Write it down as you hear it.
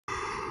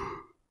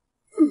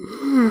So,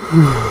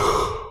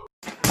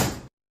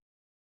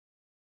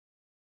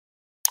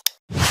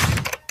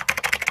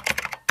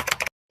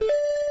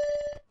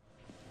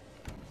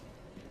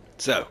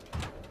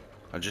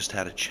 I just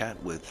had a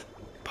chat with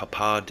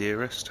Papa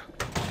Dearest,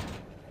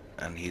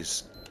 and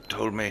he's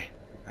told me,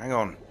 hang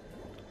on,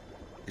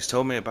 he's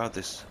told me about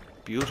this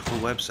beautiful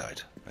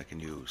website I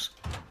can use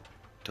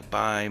to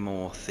buy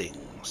more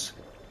things.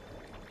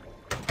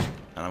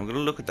 And I'm going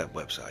to look at that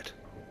website,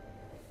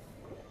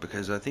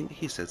 because I think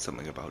he said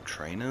something about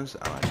trainers,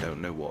 and I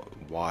don't know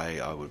why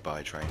I would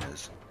buy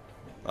trainers.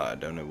 I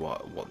don't know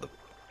what the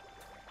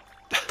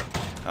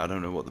I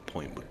don't know what the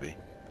point would be.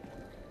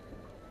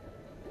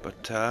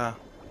 But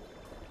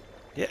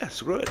yeah,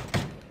 screw it.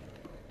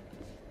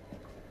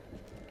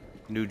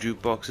 New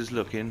jukebox is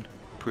looking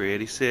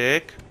pretty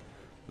sick.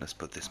 Let's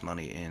put this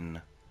money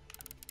in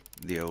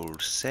the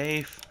old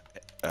safe.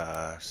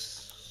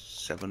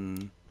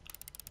 7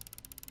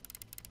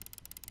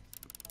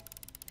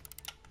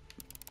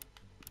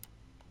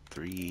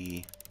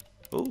 3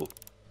 oh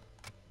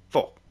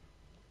 4.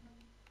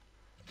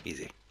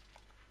 Easy.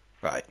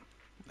 Right.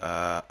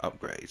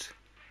 Upgrades.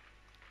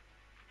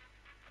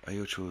 Are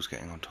your chores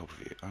getting on top of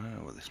you? I don't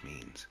know what this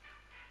means.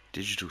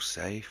 Digital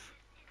safe.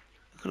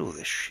 Look at all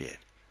this shit.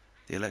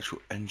 The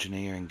electrical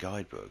engineering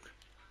guidebook.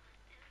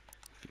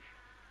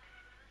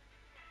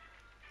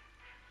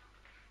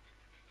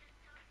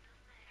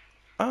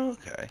 Oh,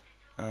 okay.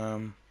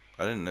 I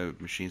didn't know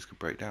machines could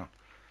break down.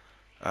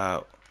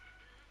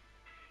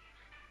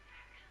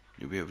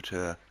 You'll be able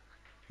to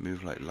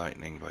move like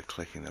lightning by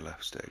clicking the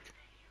left stick.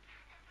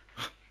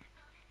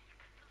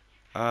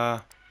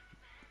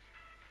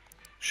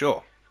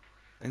 Sure.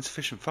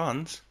 Insufficient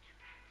funds?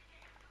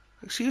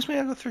 Excuse me,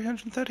 I've got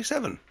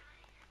 337.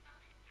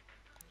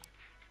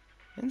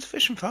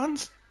 Insufficient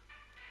funds?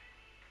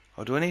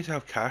 Oh, do I need to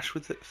have cash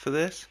with it for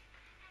this?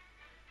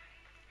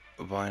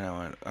 Buy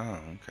now. Oh,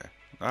 okay.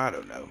 I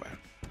don't know, man.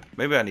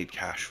 Maybe I need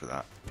cash for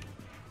that.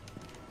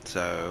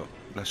 So,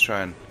 let's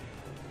try and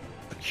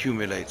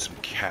accumulate some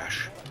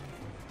cash.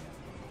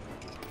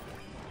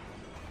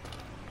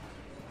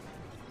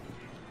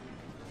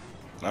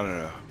 I don't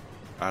know.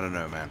 I don't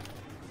know, man.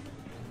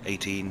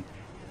 18.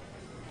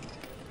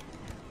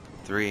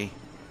 3.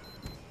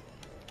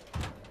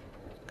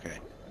 Okay.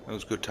 That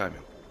was good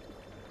timing.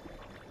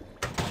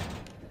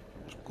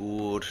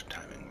 Good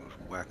timing.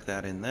 Whack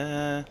that in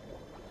there.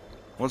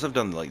 Once I've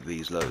done like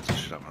these loads, I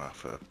should have enough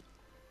for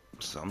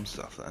some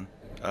stuff then.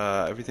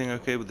 Everything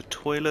okay with the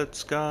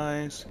toilets,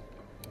 guys?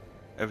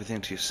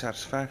 Everything to your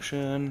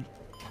satisfaction?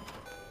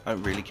 I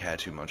don't really care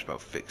too much about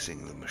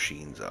fixing the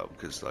machines up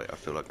because like I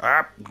feel like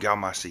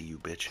gamma, see you,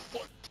 bitch.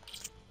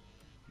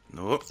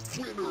 Nope.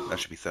 That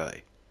should be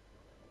 30.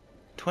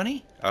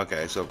 20?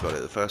 Okay, so I've got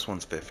it. The first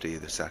one's 50,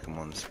 the second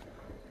one's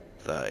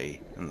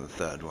 30, and the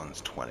third one's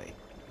 20.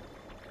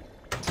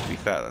 To be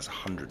fair, that's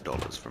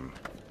 $100 from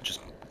just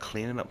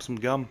cleaning up some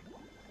gum.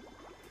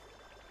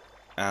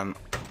 Wait,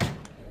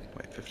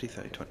 50,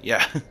 30, 20.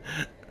 Yeah.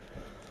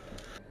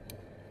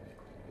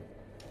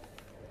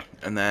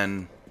 and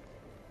then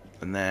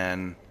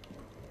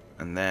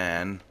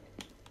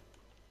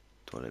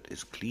toilet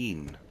is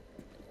clean.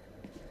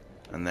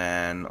 And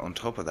then on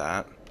top of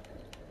that,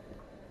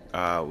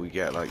 we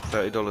get like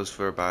 $30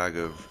 for a bag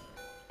of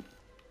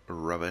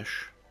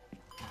rubbish,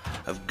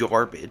 of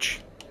garbage.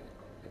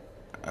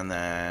 And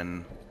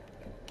then,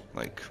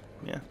 like,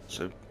 yeah,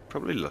 so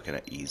probably looking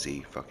at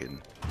easy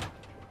fucking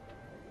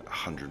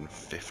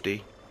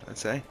 150, I'd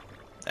say.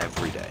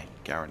 Every day.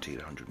 Guaranteed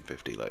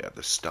 150, like at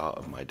the start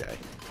of my day.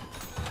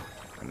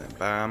 And then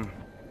bam.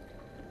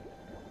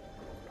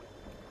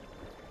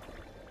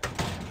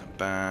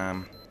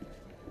 Bam.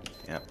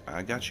 Yep,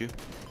 I got you.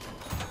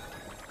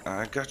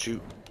 I got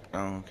you.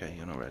 Oh, okay,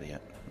 you're not ready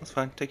yet. That's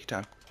fine, take your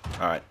time.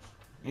 Alright,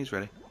 he's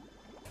ready.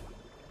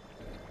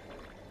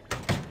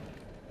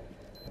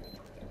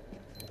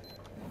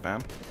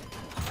 Bam.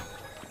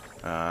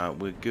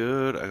 We're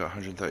good. I got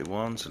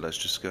 131, so let's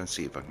just go and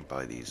see if I can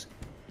buy these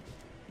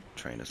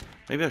trainers.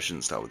 Maybe I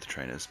shouldn't start with the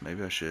trainers.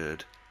 Maybe I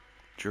should.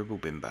 Durable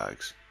bin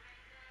bags.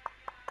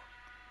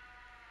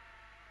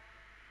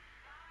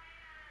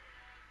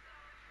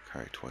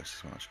 Carry twice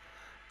as much.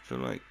 I feel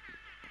like...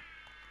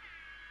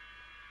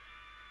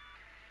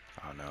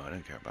 Oh no, I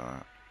don't care about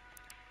that.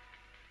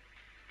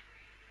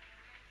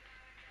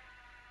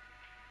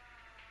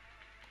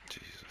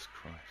 Jesus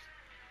Christ.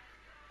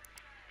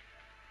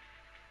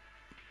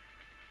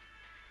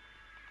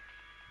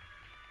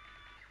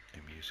 A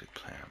music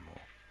player more.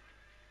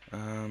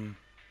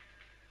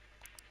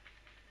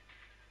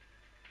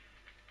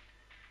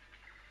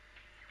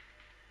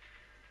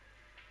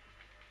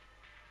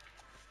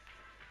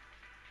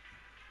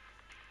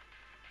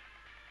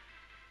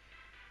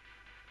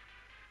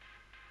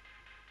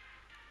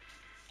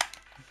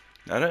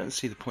 I don't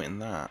see the point in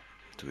that,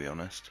 to be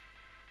honest.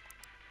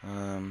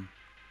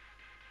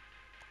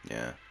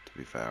 Yeah, to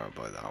be fair, I'll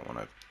buy that one.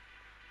 I've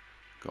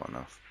got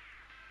enough.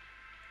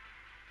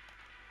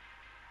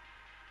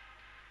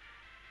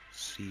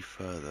 See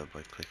further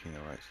by clicking the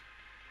right.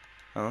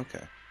 Oh,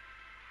 okay.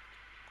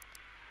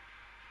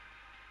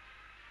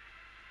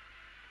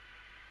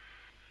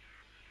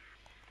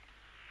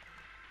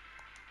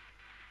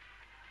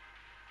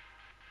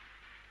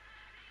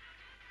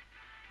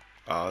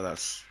 Oh,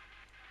 that's...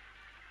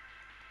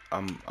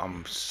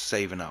 I'm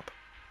saving up.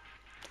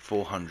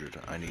 400.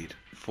 I need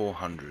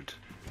 400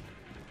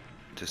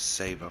 to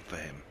save up for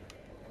him.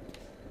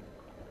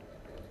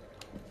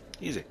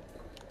 Easy.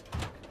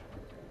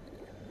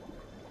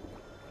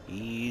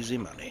 Easy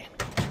money.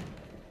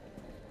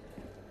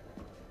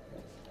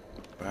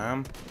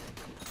 Bam.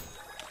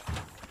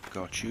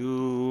 Got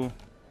you.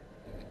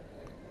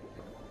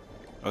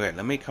 Okay,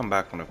 let me come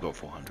back when I've got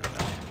 400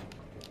 then.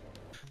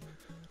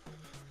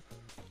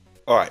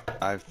 Alright,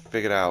 I've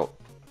figured out...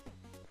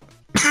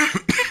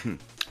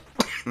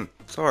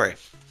 Sorry.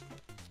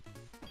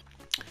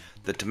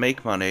 That to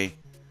make money,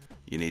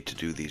 you need to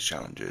do these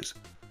challenges.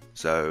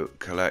 So,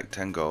 collect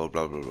 10 gold,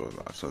 blah, blah, blah,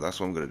 blah. So that's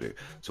what I'm going to do.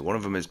 So one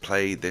of them is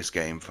play this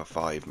game for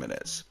 5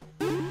 minutes.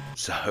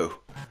 So,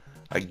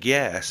 I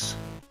guess...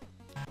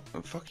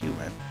 Oh, fuck you,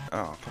 man.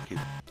 Oh, fuck you.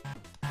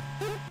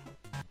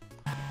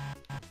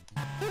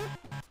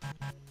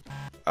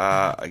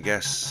 I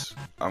guess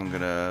I'm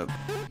gonna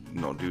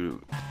not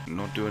do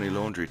any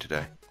laundry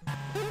today.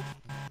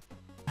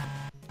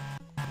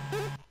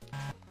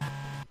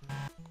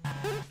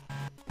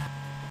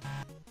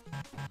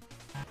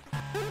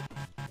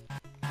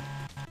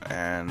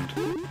 And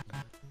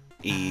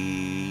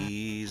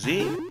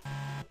easy.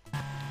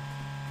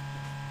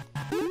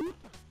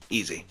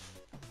 Easy.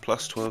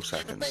 Plus 12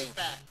 seconds.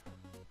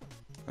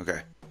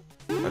 Okay.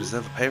 I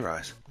deserve a pay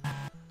rise.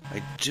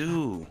 I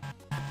do.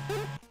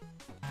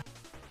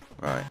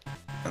 Right.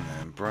 And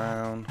then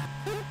brown.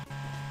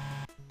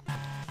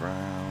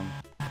 Brown.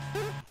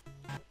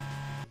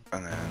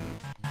 And then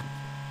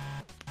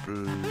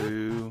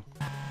blue.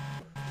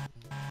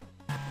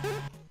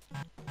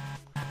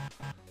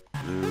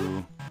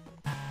 Blue.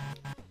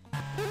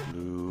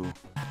 Blue.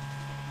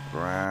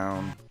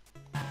 Brown.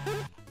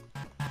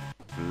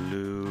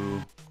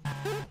 Blue.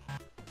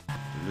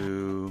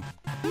 Blue.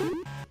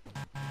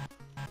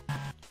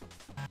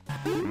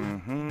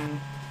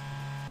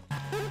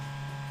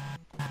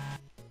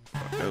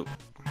 Oh.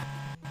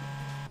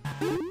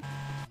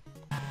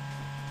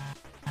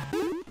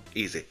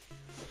 Easy.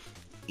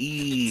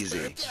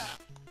 Easy.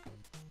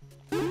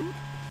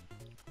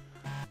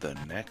 The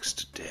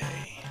next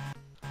day.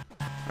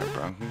 Alright,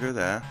 brown can go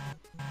there.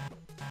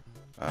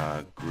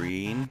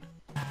 Green.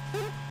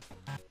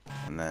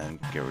 And then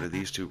get rid of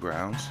these two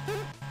browns.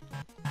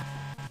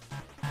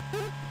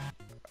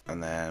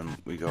 And then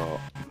we got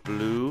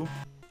blue.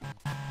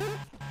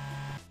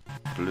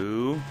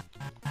 Blue.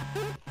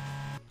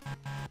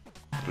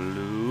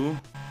 Blue.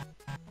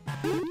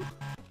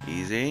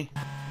 Easy.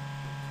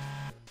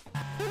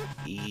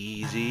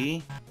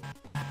 Easy.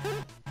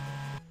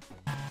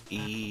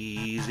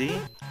 Easy.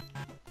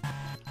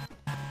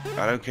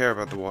 I don't care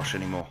about the wash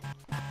anymore.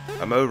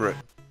 I'm over it.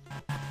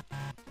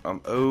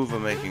 I'm over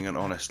making an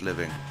honest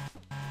living.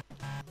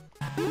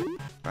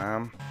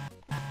 Bam.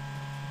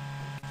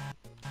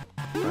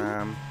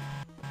 Bam.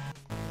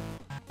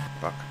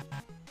 Fuck.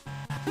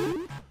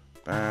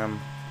 Bam.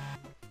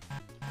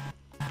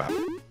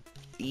 Bam.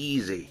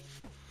 Easy.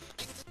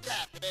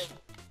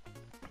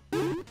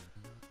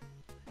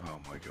 Oh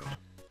my god.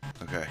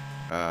 Okay.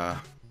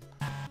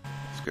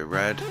 Let's go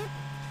red.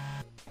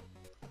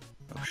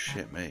 Oh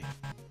shit me.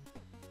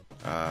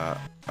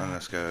 And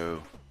let's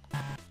go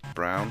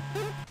brown.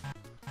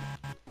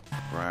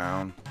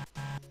 Brown.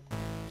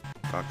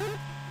 Fuck.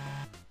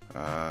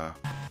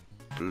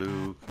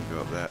 Blue can go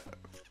up there.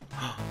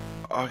 Oh,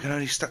 I can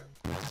only stack.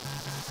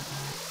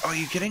 Oh, are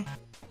you kidding?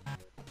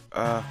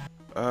 Oh,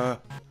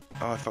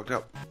 I fucked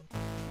up.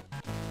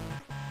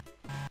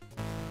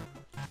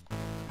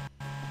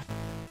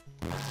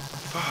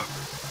 Fuck.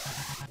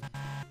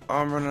 Oh,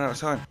 I'm running out of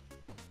time.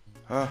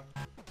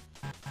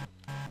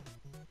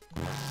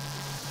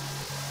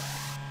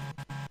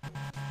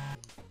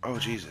 Oh,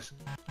 Jesus.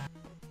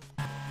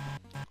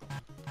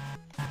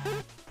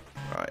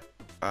 Right.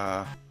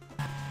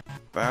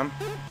 Bam.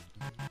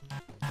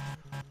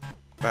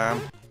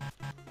 Bam.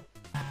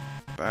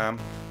 Bam.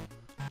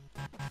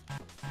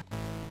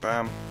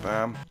 Bam.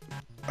 Bam.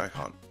 I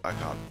can't.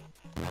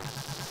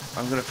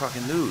 I'm gonna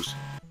fucking lose.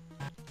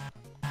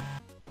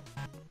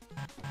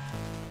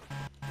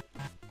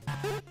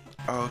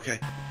 Oh, okay.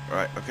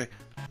 Right, okay.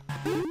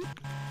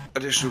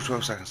 Additional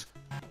 12 seconds.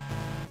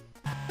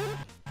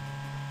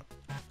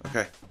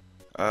 Okay.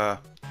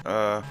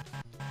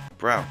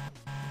 Brown.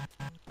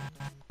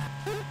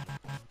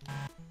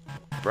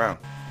 Brown.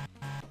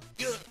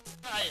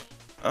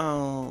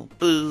 Oh,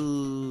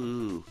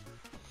 boo.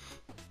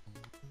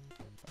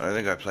 I don't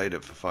think I played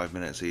it for 5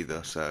 minutes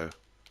either, so...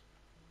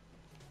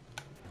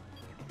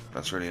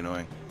 That's really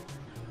annoying.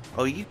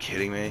 Oh, are you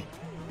kidding me?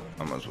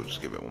 I might as well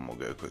just give it one more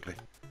go quickly.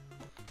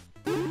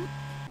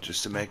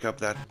 Just to make up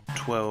that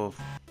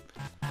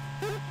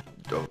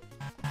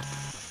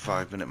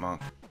 5-minute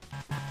mark.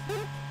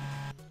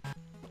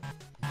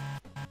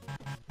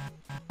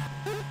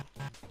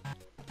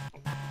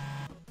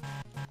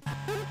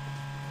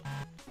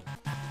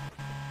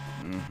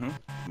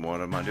 What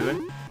am I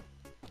doing?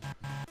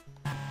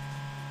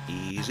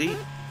 Easy.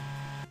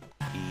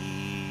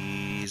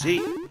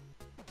 Easy.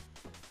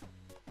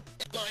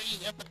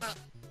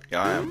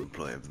 Yeah, I am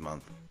employee of the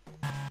month.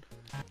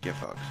 Get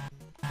fucked.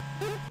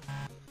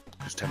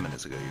 Because 10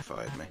 minutes ago you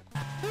fired me.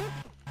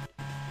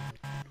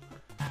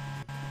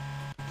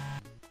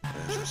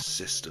 There's a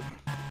system.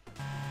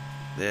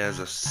 There's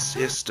a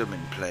system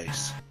in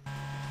place.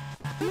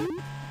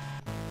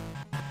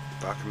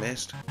 Fuck, I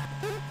missed.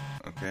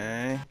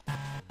 Okay.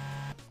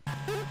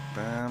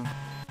 Bam.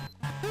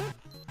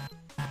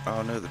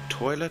 Oh no, the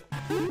toilet?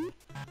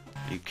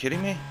 Are you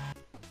kidding me?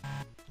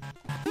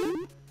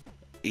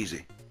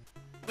 Easy.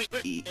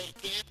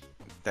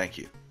 Thank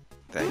you.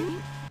 Thank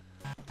you.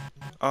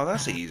 Oh,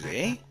 that's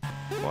easy.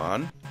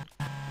 1,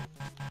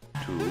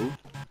 2,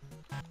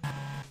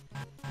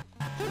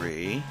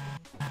 3.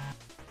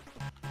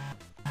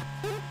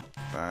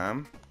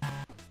 Bam.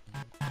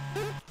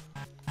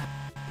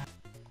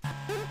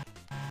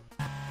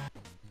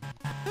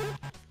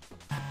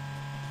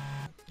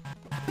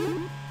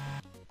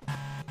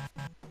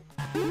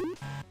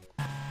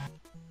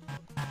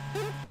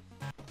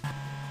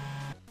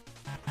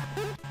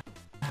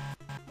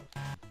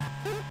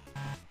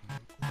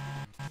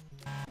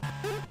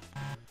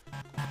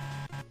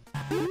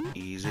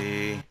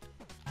 Easy.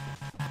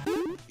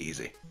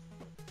 Easy.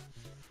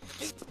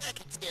 I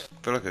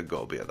feel like I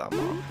gotta be at that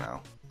mark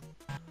now.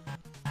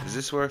 Is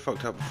this where I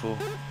fucked up before?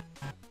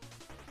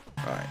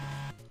 Right.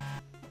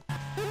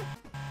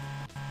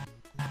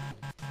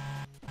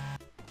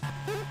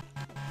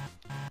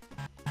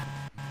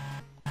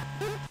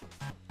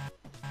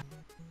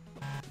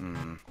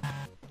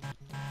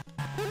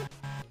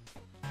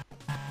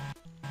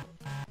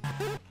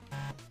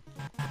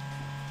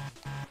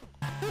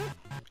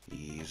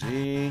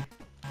 Easy.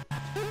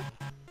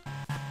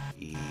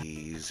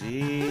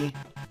 Easy.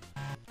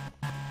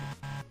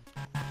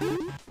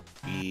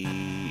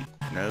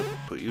 Nope,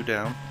 put you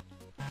down.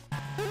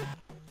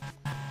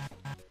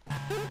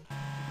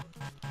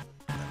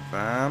 And then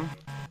bam.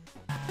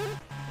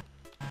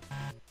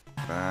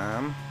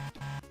 Bam.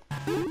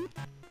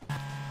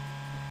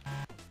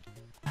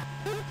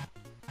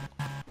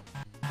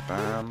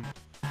 Bam.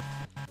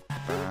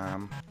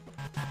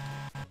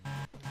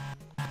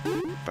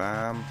 Bam.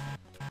 Bam.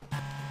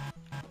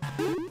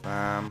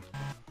 Bam.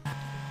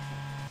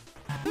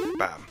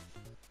 Bam.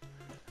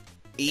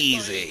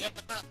 Easy.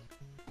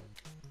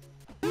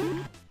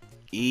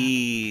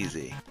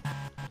 Easy.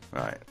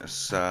 Right,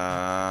 let's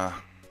go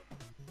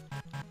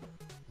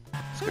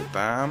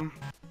bam.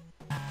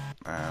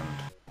 And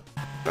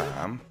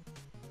bam.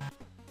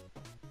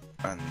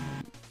 And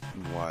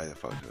why the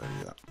fuck did I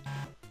do that?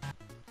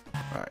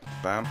 Right,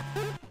 bam.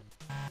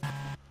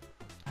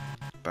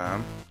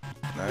 Bam.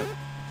 No.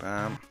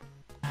 Bam.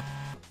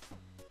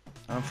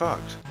 I'm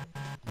fucked.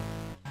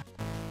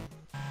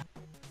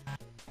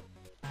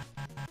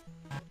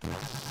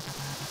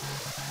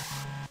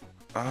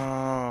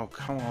 Oh,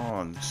 come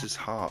on. This is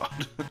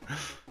hard.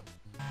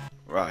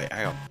 Right,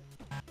 hang on.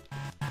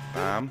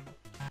 Bam.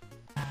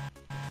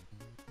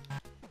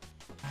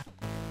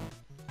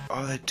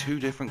 Oh, they're two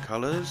different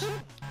colours?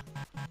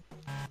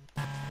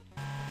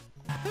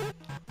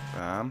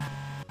 Bam.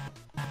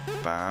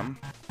 Bam.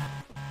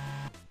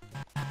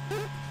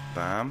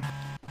 Bam.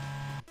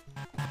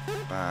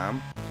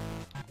 Bam.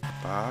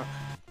 Bark.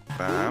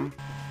 Bam.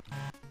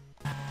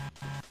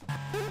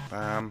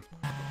 Bam.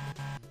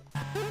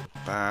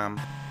 Bam.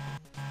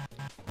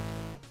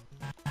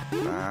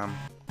 Bam.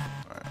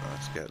 Right,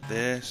 let's get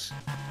this.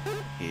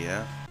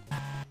 Here.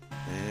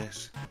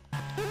 This.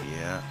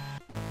 Here.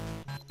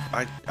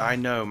 I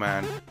know,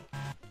 man.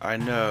 I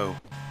know.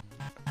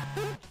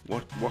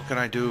 What can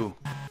I do?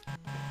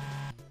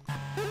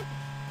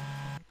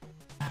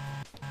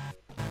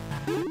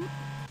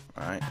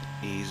 Right,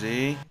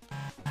 easy.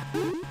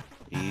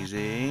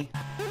 Easy.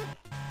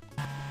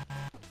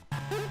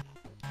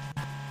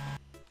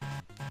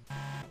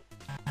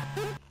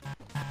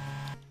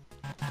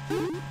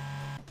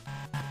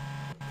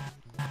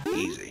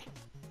 Easy.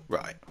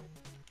 Right.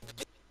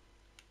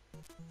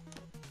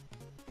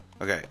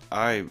 Okay,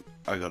 I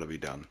gotta be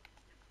done.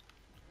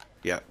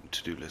 Yep,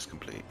 to-do list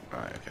complete.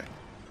 Right, okay.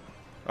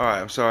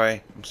 Alright, I'm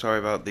sorry. I'm sorry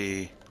about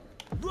the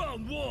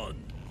Round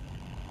 1.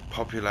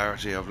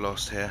 popularity I've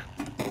lost here.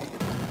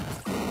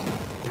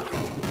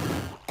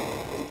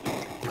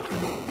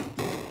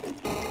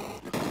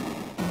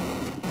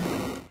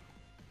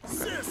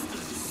 System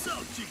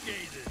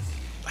subjugated.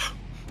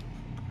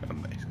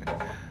 Amazing.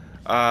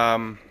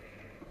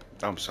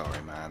 I'm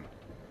sorry, man.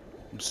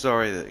 I'm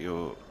sorry that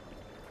your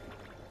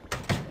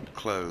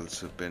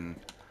clothes have been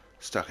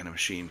stuck in a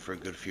machine for a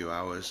good few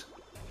hours.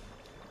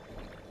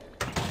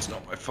 It's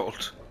not my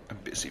fault. I'm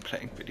busy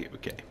playing video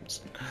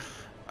games.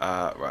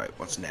 Right,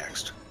 what's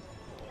next?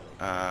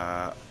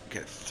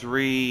 Get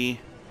 3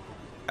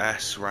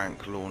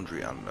 S-rank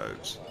laundry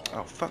unloads.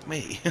 Oh, fuck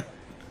me.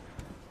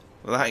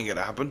 Well, that ain't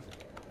gonna happen.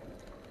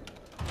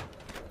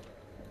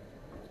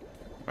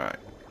 Right.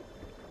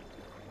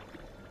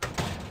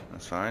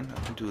 That's fine. I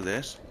can do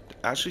this. It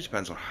actually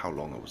depends on how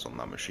long I was on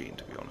that machine,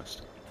 to be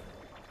honest.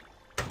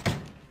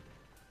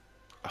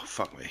 Oh,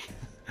 fuck me.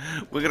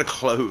 We're gonna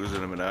close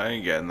in a minute. I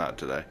ain't getting that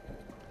today.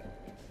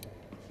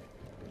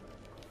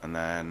 And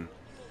then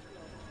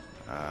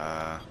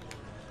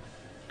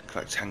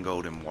collect 10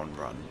 gold in one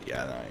run.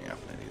 Yeah, that ain't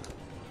happening either.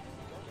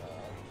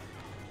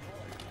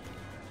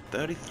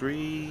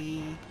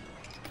 33,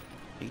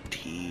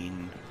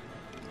 18,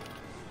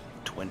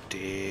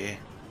 20.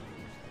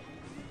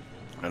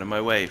 Out of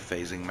my way,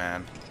 phasing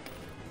man.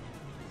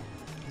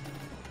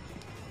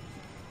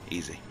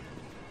 Easy.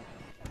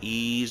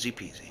 Easy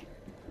peasy.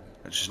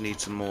 I just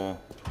need some more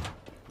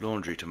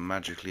laundry to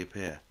magically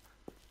appear.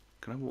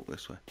 Can I walk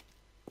this way?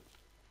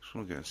 Just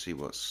want to go and see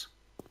what's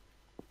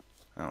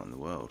out in the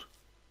world.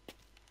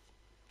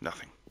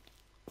 Nothing.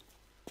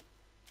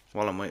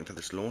 While I'm waiting for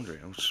this laundry,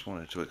 I just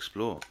wanted to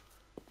explore.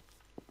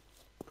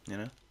 You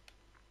know?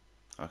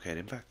 Arcade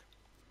Impact.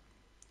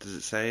 Does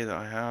it say that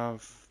I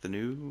have the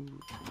new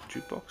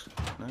jukebox?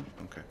 No?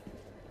 Okay.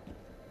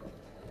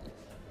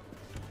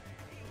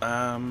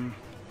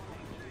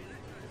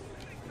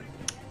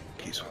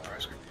 Key swap for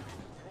ice cream.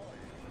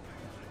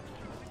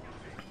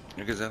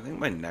 Because I think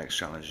my next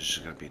challenge is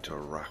just going to be to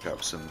rack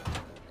up some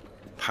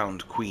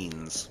pound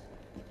queens.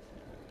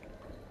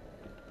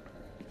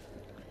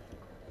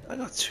 I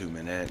got 2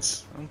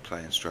 minutes. I'm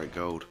playing straight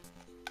gold.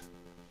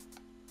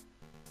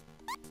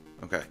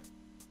 Okay.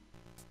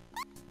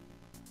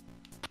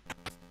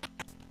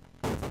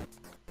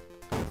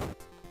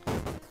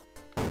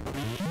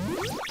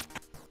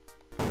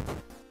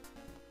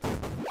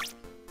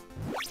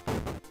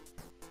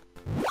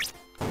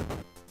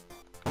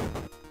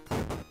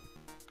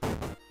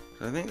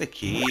 So I think the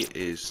key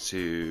is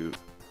to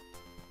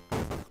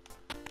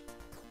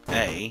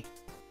A,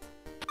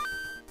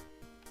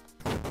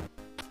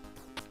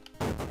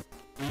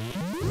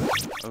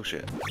 oh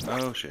shit,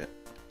 oh shit.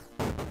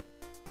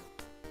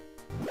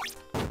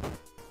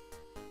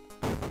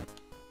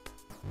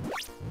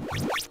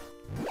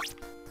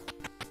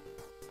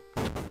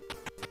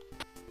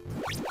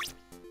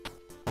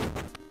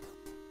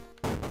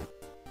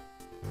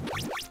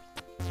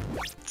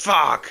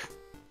 Fuck!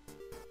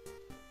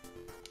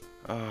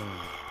 Oh.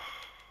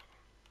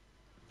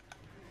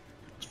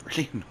 It's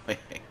really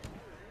annoying.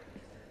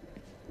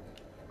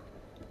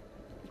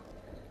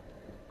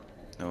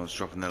 No one's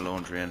dropping their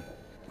laundry in.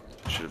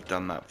 I should have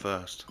done that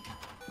first.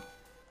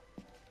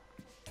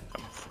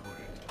 I'm a fool.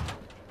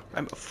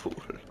 I'm a fool.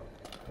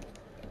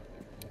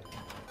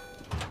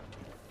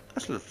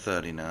 That's a little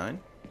 39.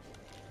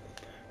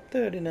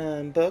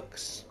 39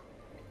 bucks.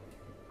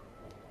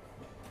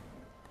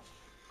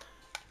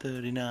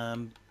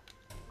 39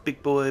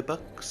 big boy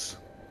bucks.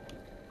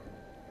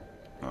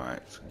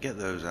 Alright, so get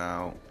those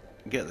out,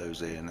 get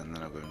those in, and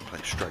then I'll go and play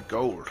straight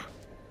gold.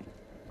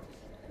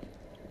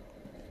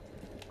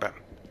 Bam.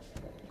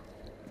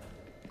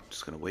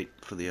 Just gonna wait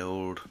for the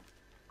old.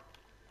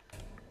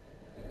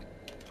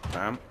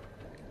 Bam.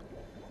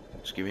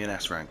 Just give me an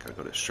S rank, I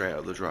got it straight out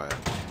of the dryer.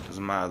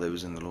 Doesn't matter that it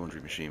was in the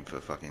laundry machine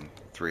for fucking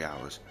 3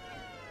 hours.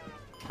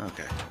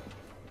 Okay.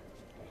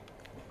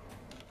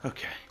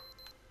 Okay.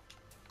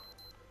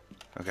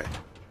 Okay.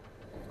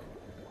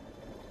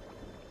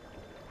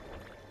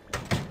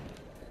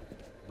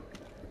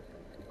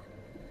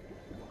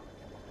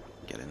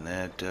 Get in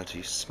there,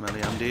 dirty,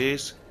 smelly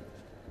undies.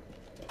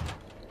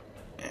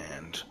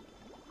 And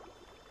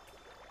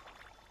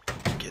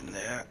get in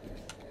there.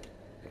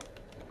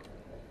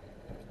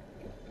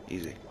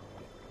 Easy.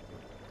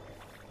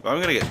 Well, I'm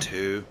gonna get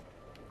 2.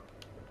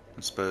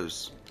 I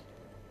suppose.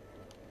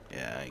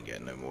 Yeah, I ain't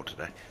getting no more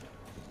today.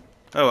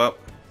 Oh well.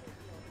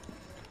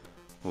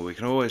 Well, we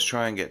can always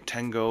try and get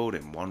 10 gold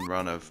in one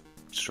run of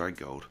straight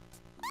gold.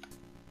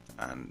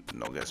 And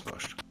not get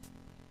smushed.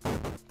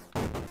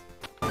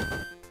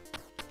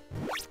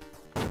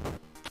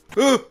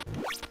 Oh!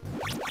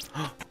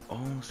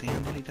 Oh, see, I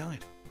nearly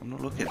died. I'm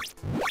not looking.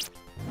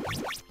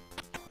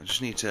 I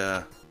just need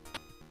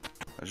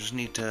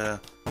to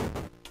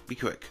be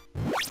quick.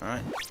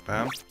 Alright.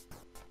 Bam.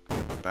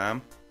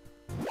 Bam.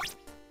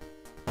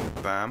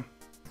 Bam.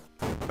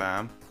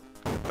 Bam.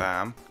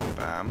 Bam.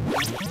 Bam.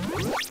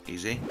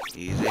 Easy.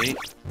 Easy.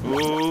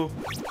 Ooh.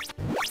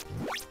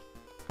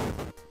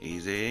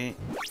 Easy.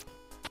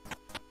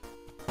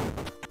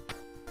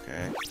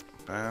 Okay.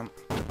 Bam.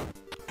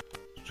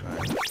 Let's try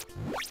it.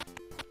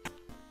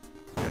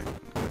 Okay.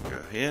 I'm gonna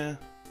go here.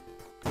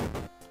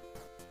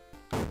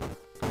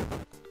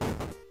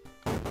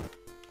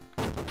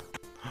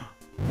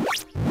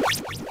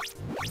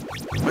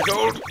 My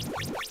gold!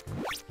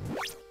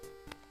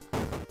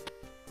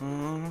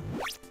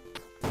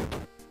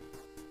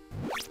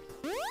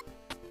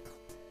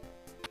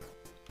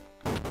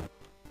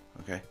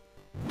 Okay.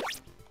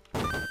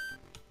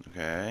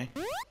 Okay.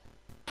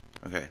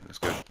 Okay, let's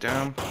go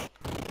down.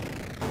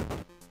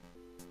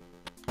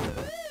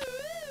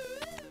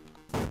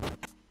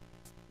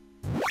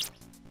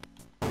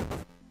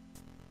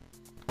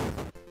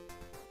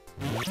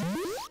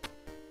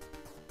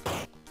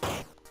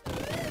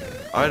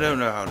 I don't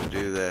know how to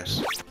do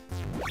this.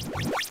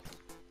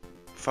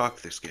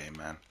 Fuck this game,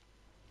 man.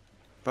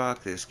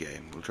 Fuck this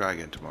game. We'll try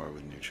again tomorrow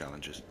with new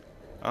challenges.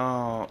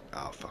 Oh,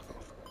 fuck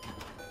off.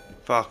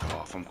 Fuck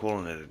off. I'm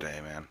calling it a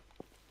day, man.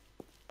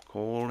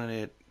 Calling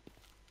it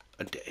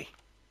a day.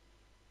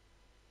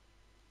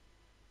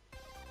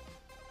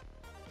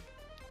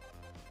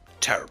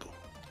 Terrible.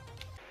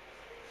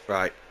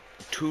 Right,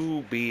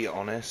 to be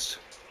honest,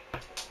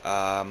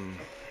 I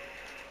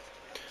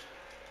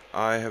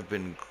have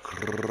been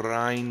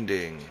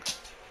grinding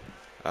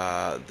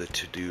the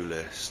to-do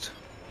list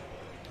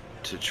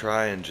to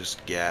try and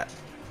just get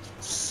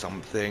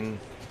something.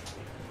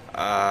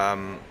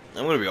 I'm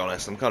gonna be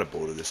honest, I'm kind of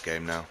bored of this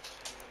game now.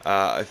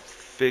 I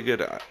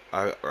figured I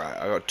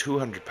got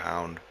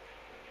 £200,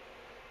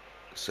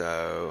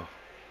 so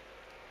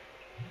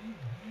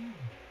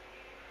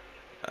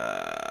no,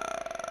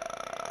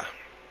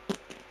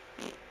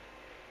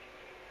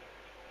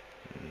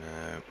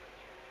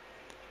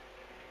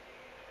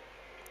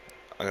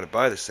 I'm gonna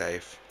buy the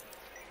safe.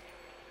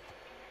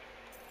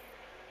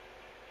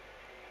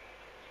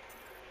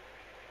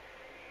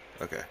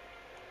 Okay.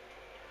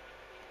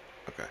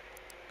 Okay.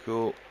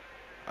 Cool.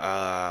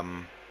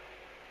 I'm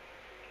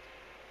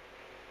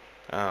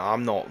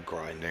not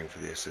grinding for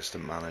the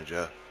assistant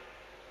manager.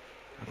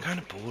 I'm kind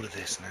of bored of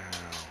this now.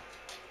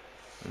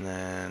 And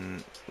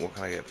then, what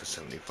can I get for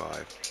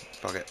 75?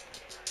 Fuck it.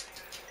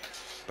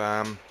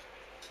 Bam.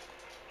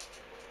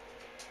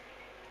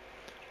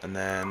 And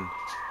then,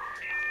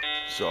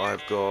 so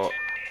I've got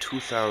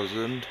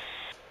 2,000.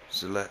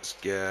 So let's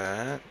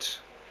get,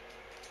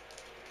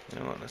 you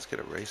know what, let's get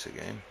a racer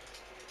game.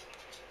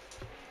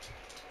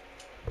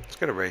 Let's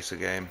get a racer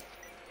game.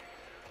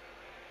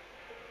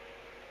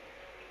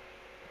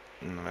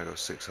 And then I got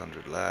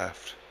 600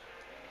 left.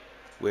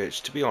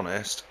 Which, to be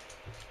honest,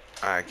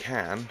 I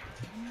can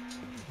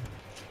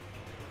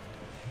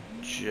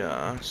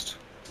just,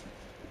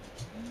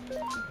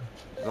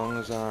 as long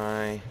as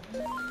I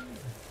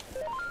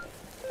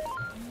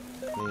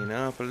clean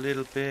up a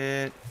little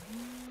bit,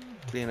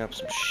 clean up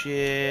some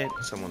shit.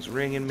 Someone's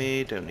ringing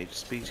me, don't need to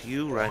speak to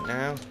you right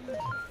now.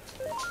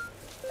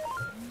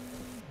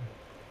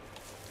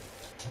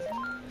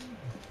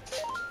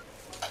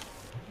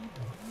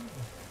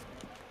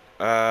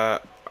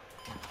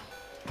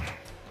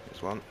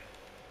 Here's one.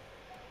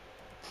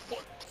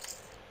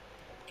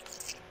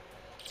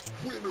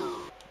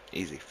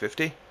 Easy,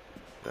 50.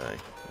 I'll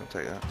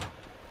take that.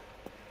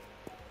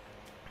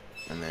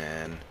 And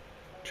then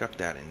chuck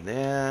that in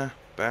there.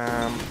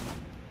 Bam.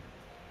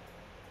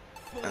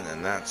 And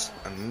then that's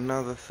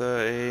another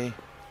 30.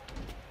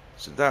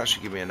 So that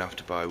should give me enough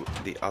to buy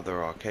the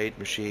other arcade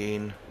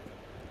machine.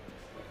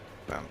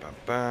 Bam, bam,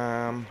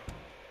 bam.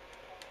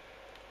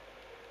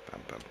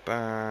 Bam, bam,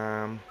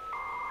 bam.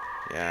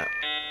 Yeah.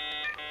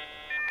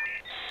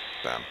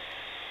 Bam.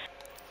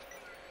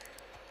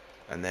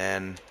 And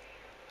then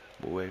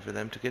we'll wait for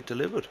them to get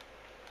delivered.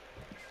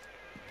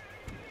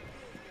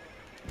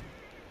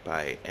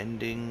 By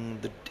ending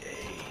the day.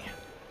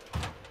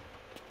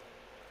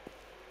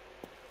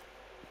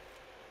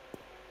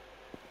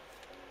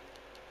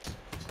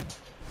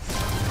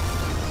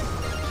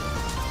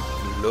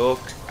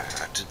 Look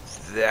at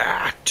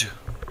that!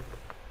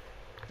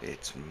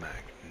 It's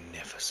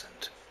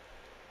magnificent.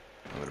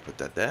 I'm gonna put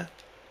that there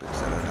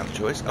because I don't have a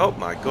choice. Oh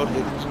my god,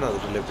 here comes another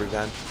delivery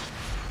van.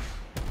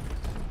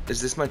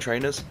 Is this my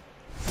trainers?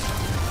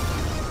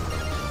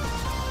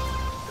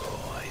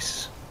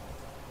 Nice.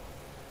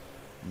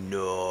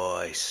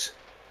 Nice.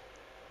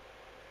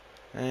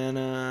 And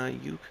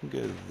you can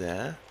go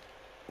there.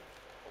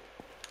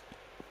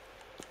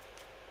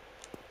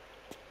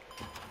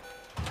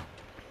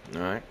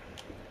 Alright.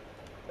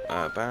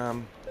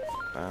 Bam.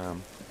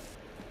 Bam.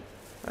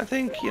 I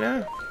think, you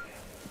know,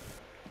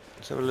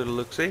 let's have a little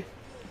look-see.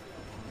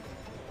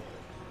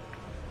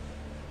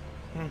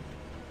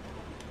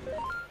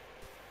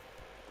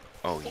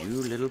 Oh,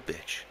 you little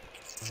bitch.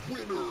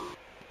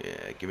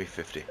 Yeah, give me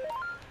 50.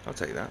 I'll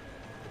take that.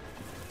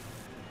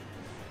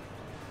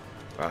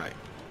 Right.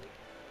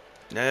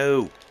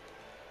 No.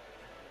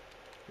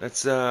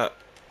 Let's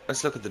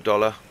look at the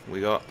dollar.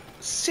 We got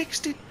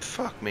 60.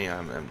 Fuck me, I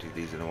haven't emptied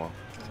these in a while.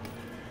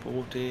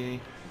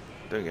 40.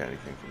 Don't get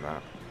anything from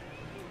that.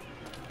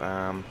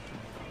 Bam.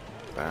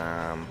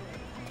 Bam.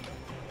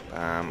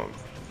 Bam.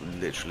 I've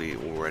literally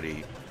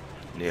already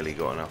nearly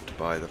got enough to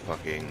buy the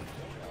fucking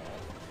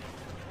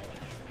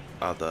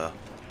other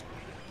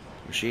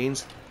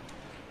machines.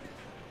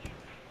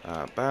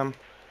 Bam.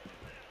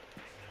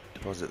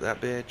 Deposit that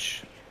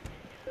bitch.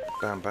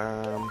 Bam,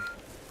 bam.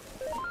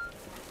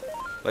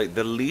 Like,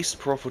 the least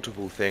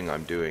profitable thing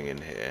I'm doing in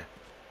here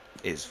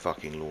is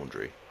fucking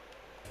laundry.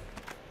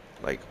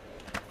 Like,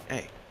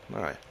 hey,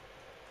 alright.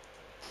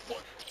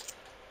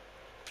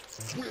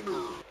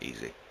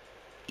 Easy.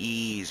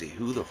 Easy.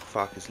 Who the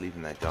fuck is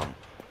leaving their gum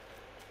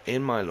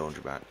in my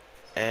laundromat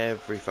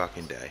every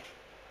fucking day?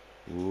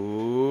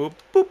 Whoop,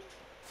 boop.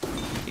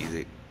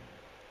 Easy.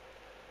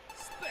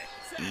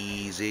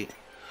 Easy.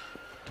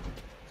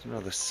 It's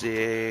another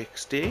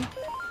 60.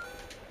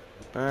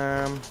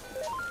 Bam.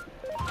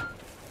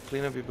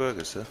 Clean up your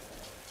burgers, sir.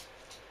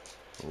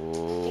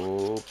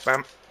 Oh,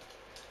 bam.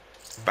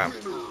 Bam.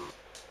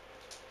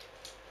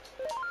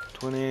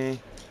 20.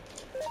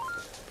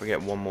 If I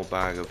get one more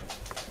bag of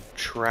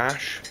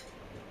trash,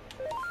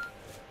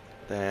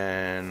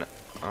 then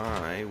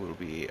I will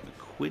be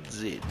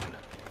quids in.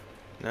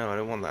 No, I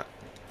don't want that.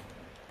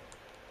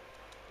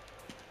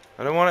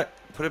 I don't want it.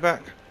 Put it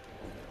back.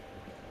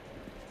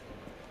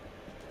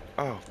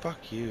 Oh,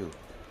 fuck you.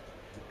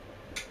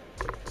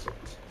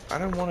 I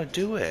don't want to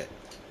do it.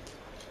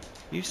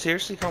 You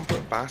seriously can't put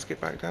a basket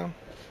back down?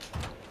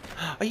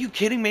 Are you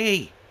kidding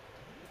me?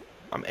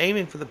 I'm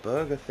aiming for the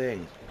burger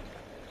thing.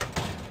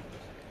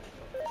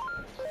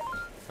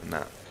 And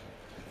that.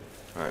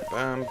 Alright,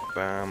 bam,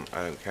 bam.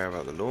 I don't care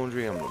about the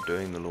laundry. I'm not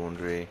doing the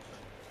laundry.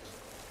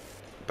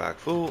 Bag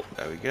full.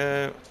 There we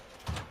go.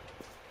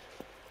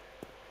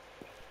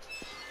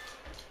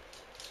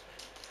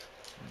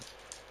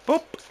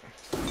 Boop.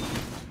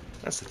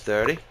 That's a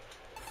 30.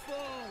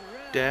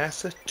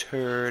 That's a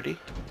 30.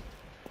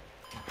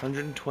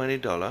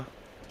 $120.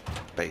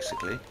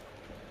 Basically.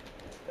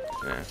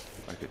 Yeah,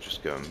 I could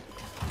just go and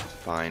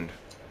find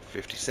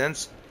 50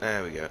 cents.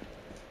 There we go.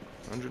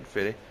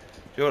 150.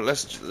 You know what?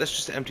 Let's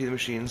just empty the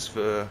machines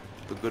for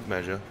good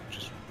measure,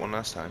 just one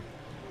last time.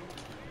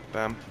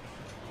 Bam.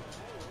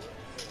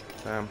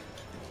 Bam.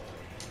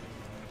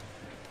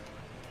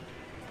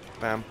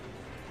 Bam.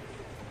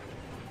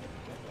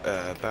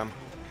 Bam.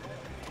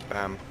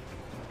 Bam.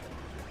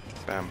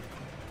 Bam.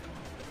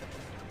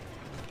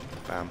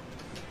 Bam.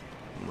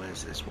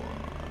 Where's this one?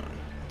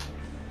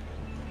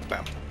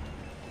 Bam.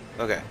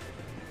 Okay.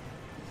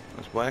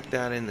 Let's whack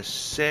that in the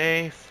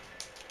safe.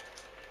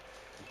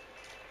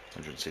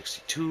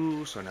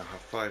 162, so I now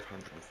have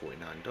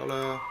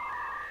 $549.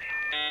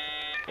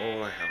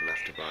 All I have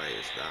left to buy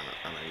is that,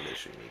 and I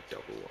literally need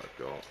double what I've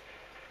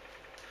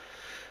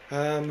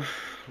got.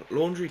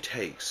 Laundry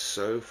takes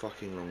so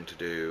fucking long to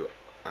do,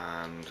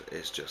 and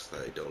it's just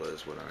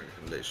 $30 when I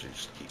can literally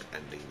just keep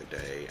ending the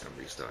day and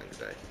restarting the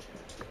day.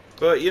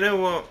 But you know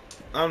what?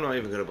 I'm not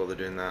even going to bother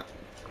doing that,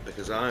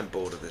 because I'm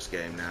bored of this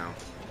game now.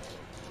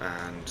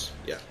 And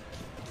yeah.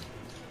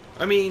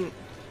 I mean,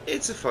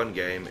 it's a fun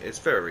game. It's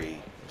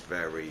very,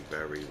 very,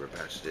 very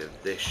repetitive.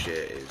 This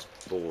shit is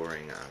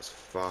boring as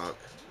fuck.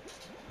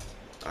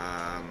 If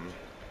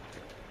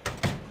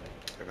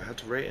I had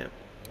to rate it,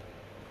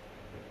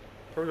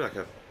 probably like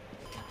a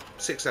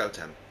 6 out of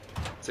 10.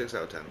 6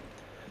 out of 10.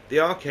 The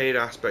arcade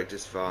aspect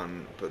is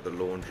fun, but the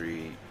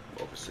laundry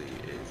obviously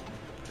is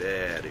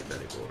very,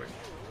 very boring.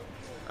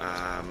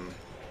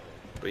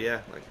 But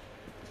yeah, like,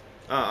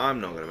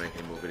 I'm not gonna make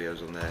any more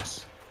videos on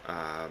this.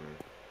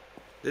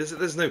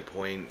 There's no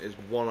point. There's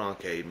one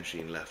arcade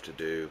machine left to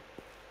do.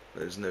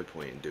 There's no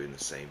point in doing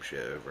the same shit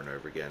over and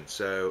over again.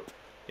 So,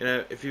 you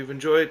know, if you've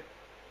enjoyed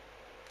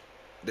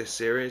this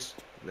series,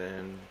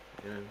 then,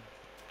 you know,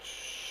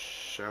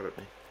 shout at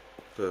me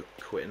for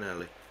quitting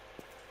early.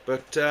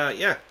 But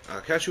yeah,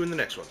 I'll catch you in the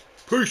next one.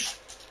 Peace!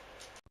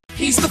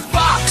 He's the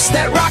fox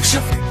that rocks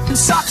your f***ing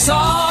socks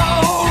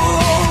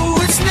off.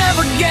 It's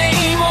never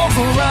game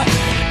over.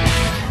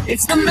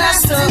 It's the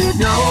master.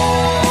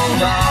 No.